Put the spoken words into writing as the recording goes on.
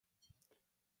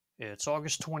It's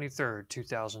August 23rd,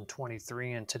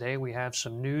 2023, and today we have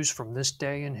some news from this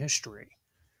day in history.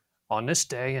 On this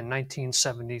day in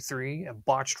 1973, a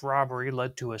botched robbery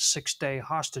led to a 6-day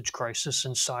hostage crisis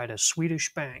inside a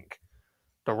Swedish bank.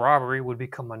 The robbery would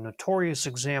become a notorious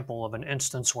example of an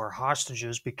instance where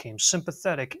hostages became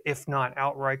sympathetic, if not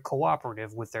outright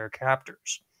cooperative, with their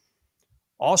captors.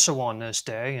 Also on this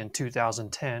day in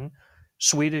 2010,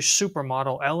 Swedish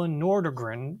supermodel Ellen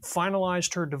Nordegren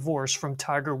finalized her divorce from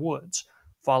Tiger Woods,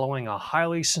 following a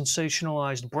highly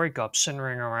sensationalized breakup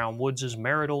centering around Woods'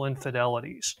 marital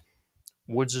infidelities.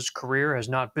 Woods' career has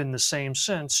not been the same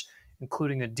since,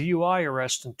 including a DUI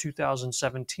arrest in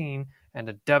 2017 and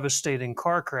a devastating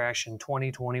car crash in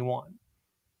 2021.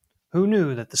 Who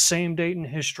knew that the same date in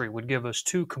history would give us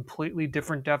two completely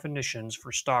different definitions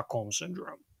for Stockholm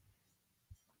Syndrome?